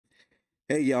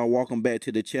Hey y'all, welcome back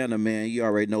to the channel, man. You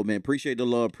already know, man. Appreciate the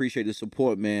love, appreciate the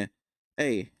support, man.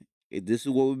 Hey, if this is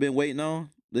what we've been waiting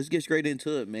on, let's get straight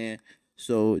into it, man.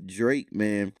 So Drake,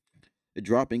 man,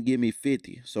 dropping Give Me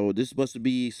 50. So this is supposed to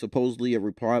be supposedly a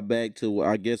reply back to,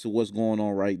 I guess, what's going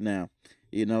on right now.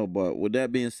 You know, but with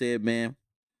that being said, man,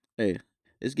 hey,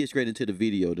 let's get straight into the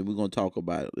video. Then we're gonna talk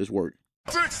about it. Let's work.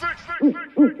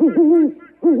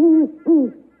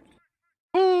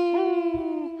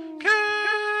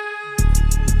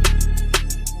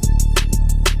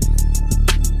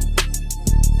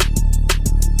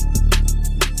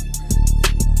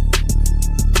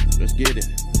 Let's get it.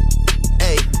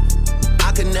 Hey,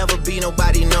 I could never be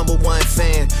nobody #1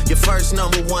 fan. Your first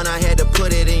 #1, I had to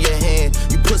put it in your hand.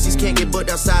 You pussies can't get booked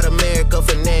outside America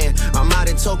for nan. I'm out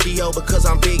in Tokyo because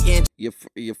I'm big in.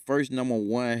 Your first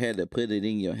 #1 had to put it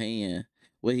in your hand.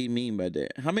 What he mean by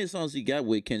that? How many songs he got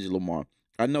with Kendrick Lamar?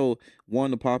 I know one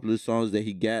of the popular songs that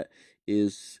he got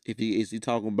is is he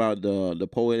talking about the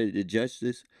poetic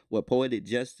justice? What poetic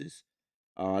justice?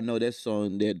 I know that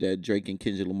song that Drake and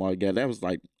Kendrick Lamar got. That was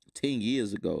like 10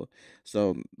 years ago.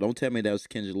 So don't tell me that was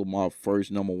Kendrick Lamar's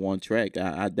first #1 track.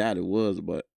 I doubt it was,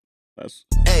 but that's.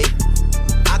 Hey,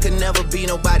 I could never be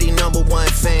nobody #1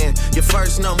 fan. Your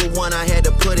first #1, I had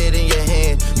to put it in your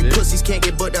hand. You pussies can't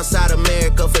get booked outside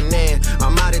America for nan.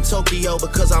 I'm out in Tokyo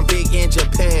because I'm big in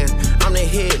Japan. I'm the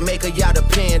hit maker y'all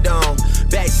depend on.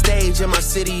 Backstage in my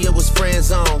city, it was friend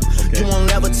zone. You won't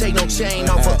never take no chain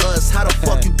off of us. How the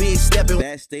fuck you big stepping?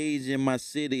 Backstage in my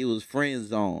city, it was friend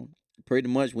zone. Pretty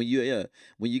much when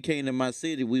you came to my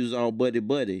city, we was all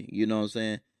buddy. You know what I'm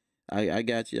saying? I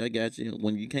got you.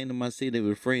 When you came to my city, it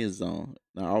was friend zone.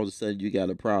 Now all of a sudden you got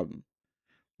a problem.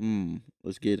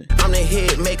 Let's get it. I'm the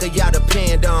hit maker y'all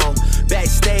depend on.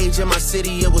 Backstage in my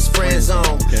city, it was friend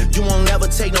zone. You won't never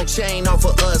take no chain off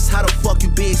of us. How the fuck you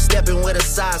big stepping with a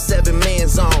size 7 man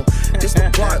zone? This the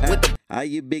part with the how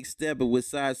you big stepping with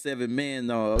size 7 man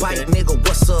though? Bite nigga,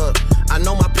 what's up? I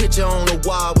know my picture on the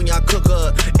wall when y'all cook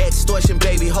up. Extortion,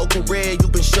 baby, whole career you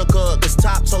been shook up. Cause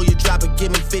Top told you drop it,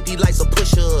 give me 50 like some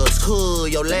push-ups.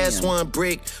 Hood, your last one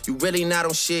brick, you really not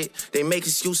on shit. They make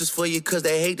excuses for you cause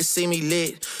they hate to see me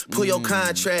lit. Pull your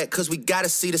contract cause we gotta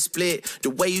see the split. The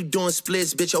way you doing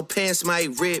splits, bitch, your pants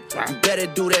might rip. You better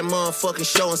do that motherfucking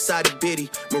show inside the bitty.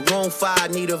 Maroon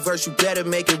 5 need a verse, you better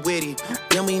make it witty.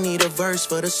 Then we need a verse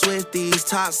for the Swifties.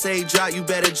 Top say drop, you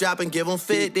better drop and give them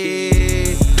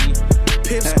 50.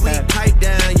 Pip squeak, pipe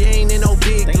down, you ain't in no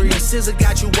big three. Scissor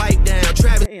got you wiped down.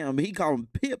 Travis. Damn, he called him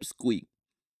Pip Squeak.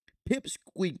 Pip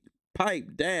Squeak,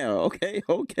 pipe down.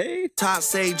 Okay. Top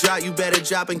say drop, you better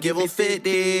drop and give him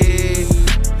 50.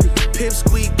 Pip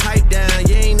squeak, pipe down,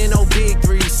 you ain't in no big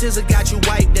three. Scissor got you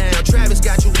wiped down. Travis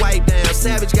got you wiped down.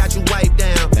 Savage got you wiped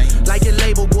down. Like your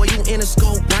label, boy, you in the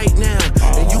scope right now.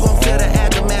 And you gon' feel the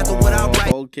aftermath of what I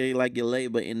write. Okay, like your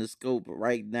label in the scope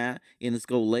right now. In the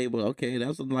scope label. Okay,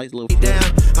 that's a nice little down.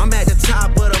 I'm at the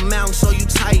top of the mountain, so you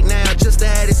tight now. Just to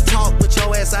have this talk with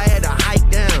your ass, I had to hike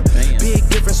down. Big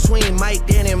difference between Mike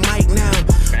then and Mike now.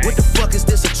 What the fuck is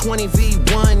this, a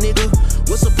 20v1, nigga?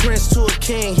 What's a prince to a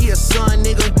king? He a son,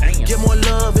 nigga. Get more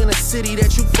love in the city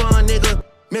that you from, nigga.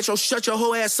 Metro, shut your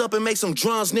whole ass up and make some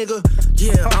drums, nigga.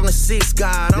 Yeah, I'm the 6th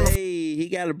god. Hey, he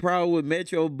got a problem with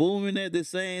Metro booming at the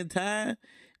same time.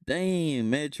 Damn,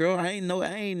 Metro. I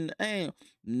ain't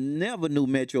never knew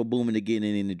Metro booming to get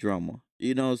in the drama.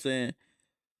 You know what I'm saying?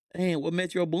 Damn, what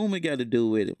Metro booming got to do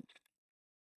with it?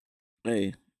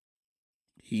 Hey,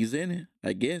 he's in it,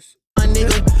 I guess.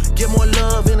 Nigga, get more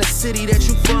love in the city that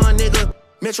you from, nigga.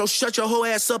 Metro, shut your whole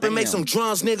ass up and make some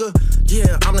drums, nigga.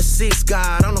 Yeah, I'm the 6th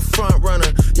god, I'm the front runner.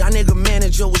 Y'all nigga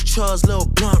manager was Charles' little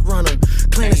blunt runner.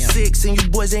 Claim the 6 and you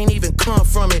boys ain't even come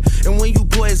from it. And when you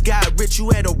boys got rich, you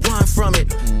had to run from it.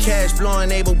 Cash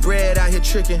blowing, able bread out here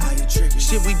tricking.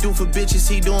 Shit we do for bitches,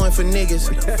 he doing for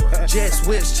niggas. Jets,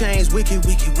 whips, chains, wicked.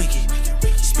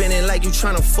 Spinning like you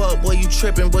tryna fuck, boy, you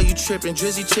trippin'.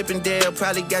 Drizzy Chippendale,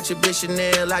 probably got your bitch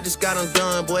Chanel. I just got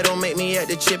undone, boy, don't make me at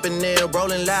the Chippendale.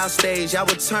 Rolling loud stage, I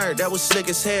was turned, that was slick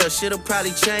as hell. Shit'll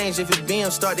probably change if his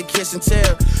BM start to kiss and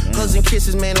tell. Hugs and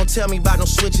kisses, man, don't tell me about no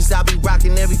switches. I be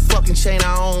rocking every fucking chain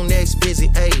I own next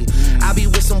visit, ayy. I be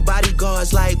with some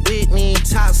bodyguards like Whitney.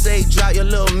 Top say, drop your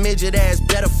little midget ass,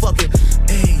 better fucking,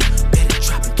 ayy. Better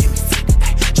drop and give me 50,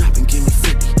 ayy. Drop and give me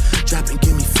 50, drop and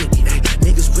give me 50, ayy.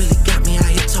 Niggas really got me out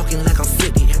here talking like I'm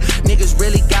 50. Niggas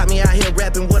really got me out here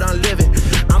rapping what I'm living.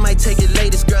 I might take your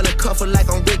latest girl and cuff her like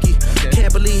I'm Ricky.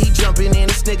 Can't believe he jumping in,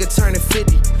 this nigga turning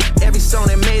 50. Every song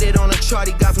that made it on the chart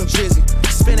he got from Drizzy.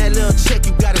 Spend that little check,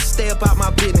 you gotta stay up out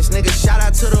my business. Nigga, shout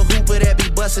out to the hooper that be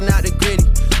busting out the gritty.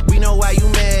 We know why you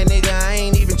mad, nigga, I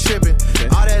ain't even tripping.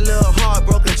 All that little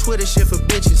heartbroken Twitter shit for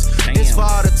bitches. dollars. This for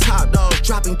all the top dogs.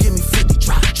 Drop and give me 50.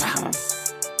 Drop.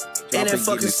 And that and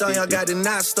fucking give me song y'all 50. got to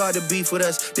not start the beef with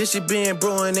us. This shit been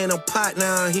brewing in a pot,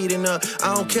 now I'm heating up.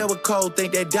 I don't care what Cole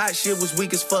think, that dot shit was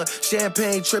weak as fuck.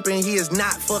 Champagne tripping, he is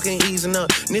not fucking easing up.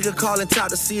 Nigga calling top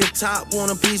to see if top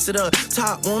want a piece of the.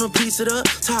 Top want a piece of the.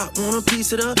 Top want a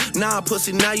piece of the. Nah,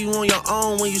 pussy, now you on your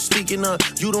own when you speaking up.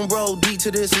 You don't roll deep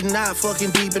to this, is not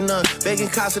fucking deep enough. Begging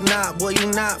cops or not, boy,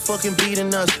 you not fucking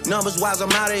beating us. Numbers wise,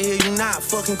 I'm out of here, you not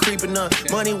fucking creeping up.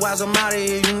 Money wise, I'm out of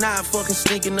here, you not fucking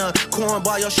sneaking up.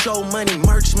 Cornball, your show money,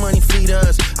 merch money, feed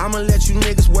us. I'ma let you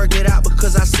niggas work it out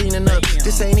because I seen enough. Damn.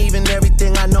 This ain't even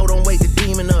everything I know, don't wait the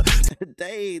demon up.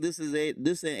 Dang, this is it.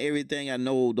 This ain't everything I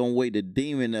know. Don't wait the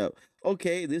demon up.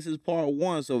 Okay, this is part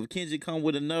one. So if Kendrick come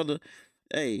with another,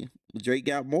 hey, Drake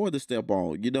got more to step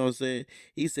on. You know what I'm saying?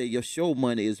 He said your show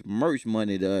money is merch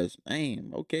money to us.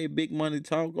 Damn. Okay, big money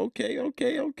talk. Okay. I'ma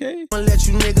let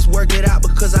you niggas work it out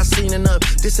because I seen enough.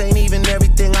 This ain't even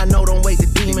everything I know, don't wait the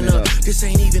demon up. This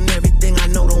ain't even everything I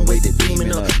know, don't wait the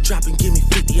demon up. Drop and give me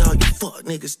 50, all you fuck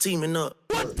niggas teaming up.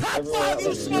 What top five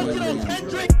you smoking on,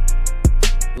 Kendrick?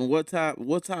 And what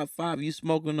top five you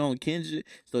smoking on, Kendrick?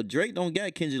 So Drake don't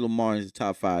got Kendrick Lamar in his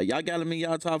top five. Y'all got him in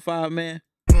y'all top five, man?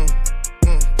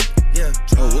 Yeah,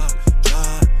 drop.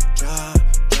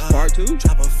 Part two?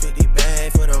 Drop a 50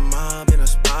 bag for the mob in a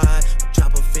spot.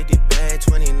 Drop a 50 bag,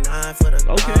 29 for the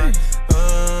Okay.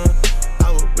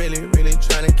 I was really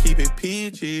trying to keep it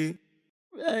PG.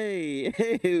 Hey,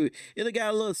 it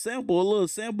got a little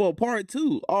sample of part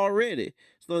two already.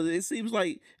 So it seems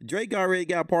like Drake already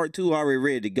got part two already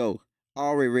ready to go.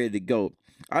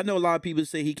 I know a lot of people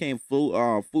say he can't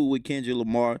fool with Kendrick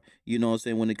Lamar, you know what I'm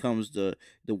saying, when it comes to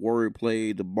the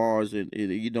wordplay, the bars, and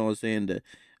you know what I'm saying.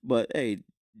 But hey,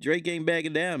 Drake ain't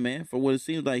backing down, man. For what it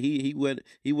seems like he wouldn't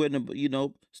you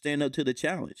know, stand up to the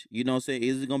challenge. You know what I'm saying?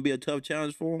 Is it gonna be a tough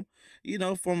challenge for him? You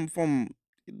know, from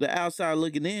the outside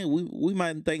looking in, we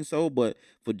might think so, but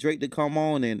for Drake to come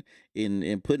on and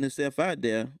putting himself out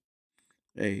there,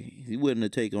 hey, he wouldn't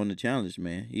have taken on the challenge,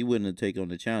 man. He wouldn't have taken on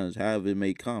the challenge, however it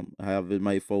may come, however it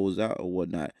may folds out or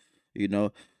whatnot, you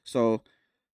know. So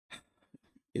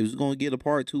it was gonna get a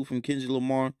part two from Kendrick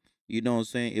Lamar. You know what I'm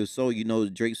saying? If so, you know,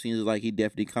 Drake seems like he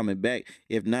definitely coming back.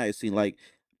 If not, it seems like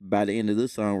by the end of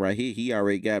this song right here, he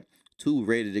already got two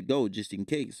ready to go just in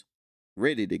case.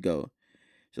 Ready to go.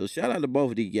 So shout out to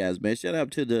both of these guys, man. Shout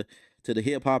out to the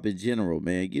hip hop in general,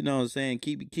 man. You know what I'm saying?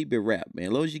 Keep it rap, man.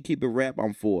 As long as you keep it rap,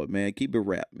 I'm for it, man. Keep it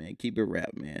rap, man. Keep it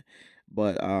rap, man.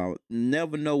 But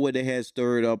never know what they had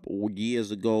stirred up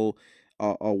years ago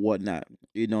or whatnot.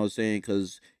 You know what I'm saying?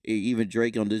 Because even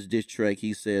Drake on this diss track,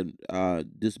 he said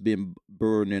this been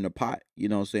burned in a pot. You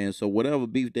know what I'm saying? So whatever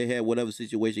beef they had, whatever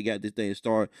situation got this thing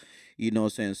started, you know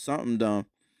what I'm saying?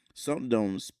 Something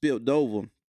done spilled over.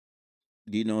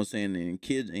 You know what I'm saying?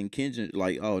 And Kendrick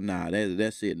like, oh nah,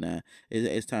 that's it now.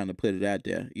 It's time to put it out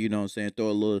there. You know what I'm saying? Throw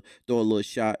a little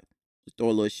shot.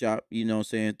 You know what I'm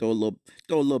saying? Throw a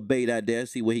little bait out there,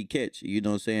 see what he catch. You know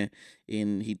what I'm saying?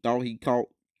 And he thought he caught,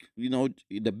 you know,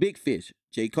 the big fish.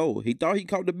 J. Cole. He thought he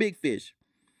caught the big fish.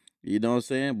 You know what I'm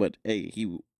saying? But hey,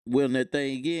 he wheeling that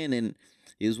thing again, and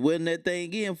he was wheeling that thing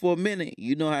again for a minute.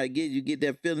 You know how it get. You get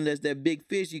that feeling that's that big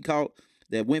fish you caught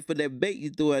that went for that bait you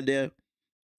threw out there.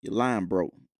 Your line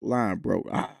broke.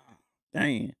 Ah,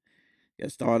 dang. Got to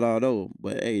start all over.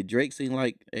 But hey, Drake seemed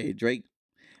like, hey, Drake,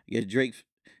 I guess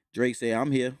Drake said,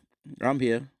 I'm here.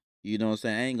 You know what I'm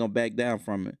saying? I ain't gonna back down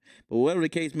from it. But whatever the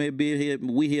case may be,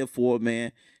 we here for it,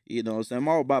 man. You know what I'm saying? I'm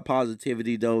all about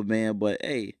positivity though, man. But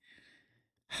hey,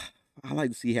 I like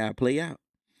to see how it play out.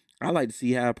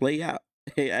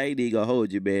 Hey, I ain't even gonna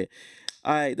hold you, man.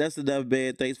 All right, that's enough,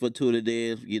 man. Thanks for tuning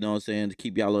in. You know what I'm saying? To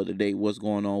keep y'all up to date, what's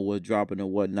going on, what's dropping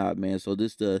and whatnot, man. So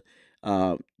this the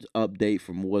update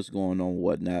from what's going on,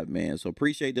 whatnot, man. So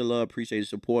appreciate the love, appreciate the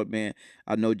support, man.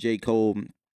 I know J. Cole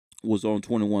was on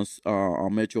 21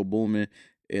 on Metro Boomin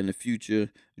in the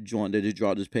future joint that he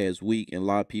dropped this past week, and a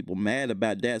lot of people mad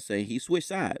about that, saying he switched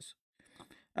sides.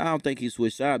 I don't think he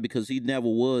switched sides because he never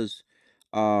was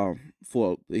for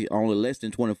only less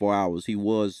than 24 hours. He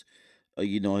was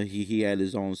you know, he had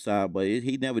his own side, but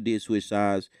he never did switch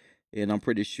sides. And I'm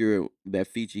pretty sure that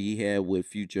feature he had with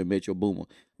Future and Metro Boomin,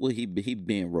 well, he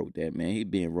been wrote that, man. He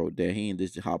been wrote that. He ain't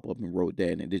just hop up and wrote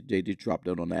that, and they just dropped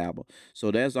that on the album.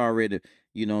 So that's already,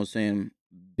 you know what I'm saying,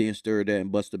 been stirred that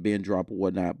and Busta been drop or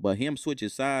whatnot. But him switching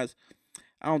sides,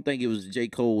 I don't think it was J.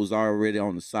 Cole was already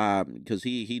on the side because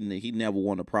he never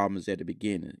wanted problems at the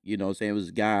beginning. You know what I'm saying? It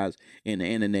was guys in the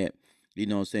internet, you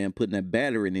know what I'm saying, putting that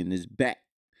battery in his back.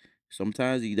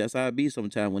 Sometimes that's how it be.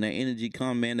 Sometimes when that energy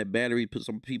come, man, that battery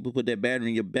some people put that battery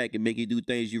in your back and make you do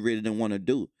things you really don't want to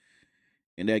do.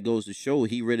 And that goes to show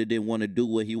he really didn't want to do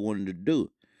what he wanted to do.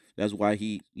 That's why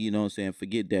he, you know what I'm saying,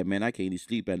 forget that, man. I can't even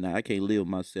sleep at night. I can't live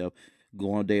myself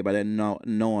going day by that,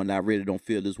 knowing I really don't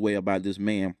feel this way about this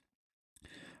man.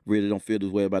 Really don't feel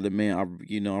this way about the man.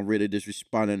 I'm really just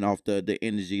responding off the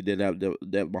energy that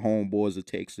my homeboys are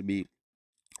texting me,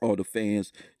 or the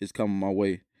fans is coming my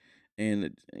way.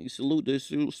 And salute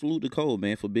the Cole,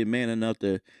 man, for being man enough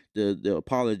to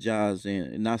apologize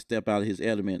and not step out of his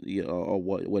element, or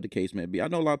what the case may be. I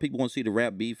know a lot of people want to see the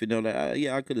rap beef, like,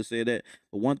 yeah, I could have said that,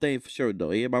 but one thing for sure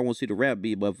though, everybody want to see the rap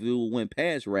beef. But if it went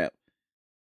past rap,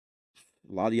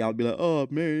 a lot of y'all be like, "Oh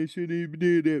man, it shouldn't even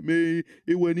did that, man.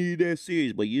 It wasn't even that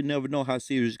serious." But you never know how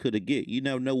serious it could have get. You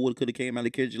never know what could have came out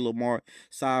of Kendrick Lamar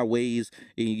sideways,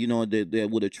 and that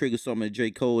would have triggered something in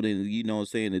J. Cole, and you know what I'm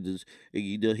saying, it just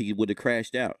he would have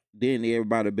crashed out. Then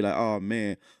everybody would be like, "Oh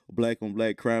man, black on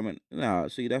black crime." And nah,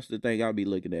 see, that's the thing I'll be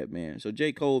looking at, man. So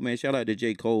J. Cole, man, shout out to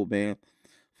J. Cole, man,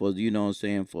 for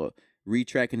for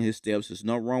retracking his steps. There's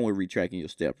nothing wrong with retracking your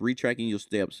steps. Retracking your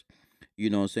steps, you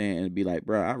know what I'm saying, and be like,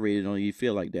 bro, I really don't even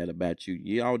feel like that about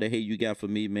you. All the hate you got for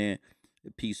me, man,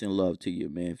 peace and love to you,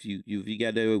 man. If you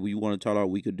got that, you want to talk about,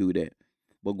 we could do that.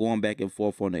 But going back and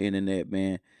forth on the internet,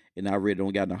 man, and I really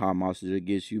don't got no hot message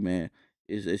against you, man,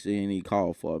 it's any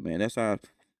call for it, man. That's how,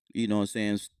 you know what I'm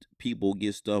saying, people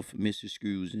get stuff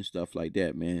misconstrued and stuff like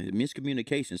that, man.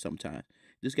 Miscommunication sometimes.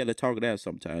 Just got to talk it out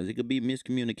sometimes. It could be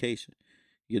miscommunication,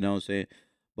 you know what I'm saying?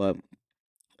 But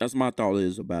that's my thought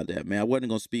is about that, man. I wasn't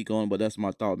gonna speak on, but that's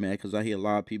my thought, man. Because I hear a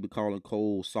lot of people calling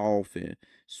Cole soft and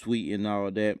sweet and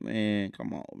all that, man.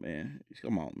 Come on, man.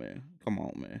 Come on, man. Come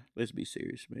on, man. Let's be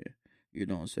serious, man. You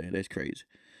know what I'm saying? That's crazy.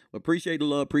 But appreciate the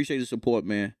love, appreciate the support,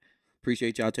 man.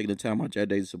 Appreciate y'all taking the time out your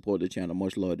day to support the channel.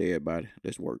 Much love to everybody.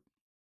 Let's work.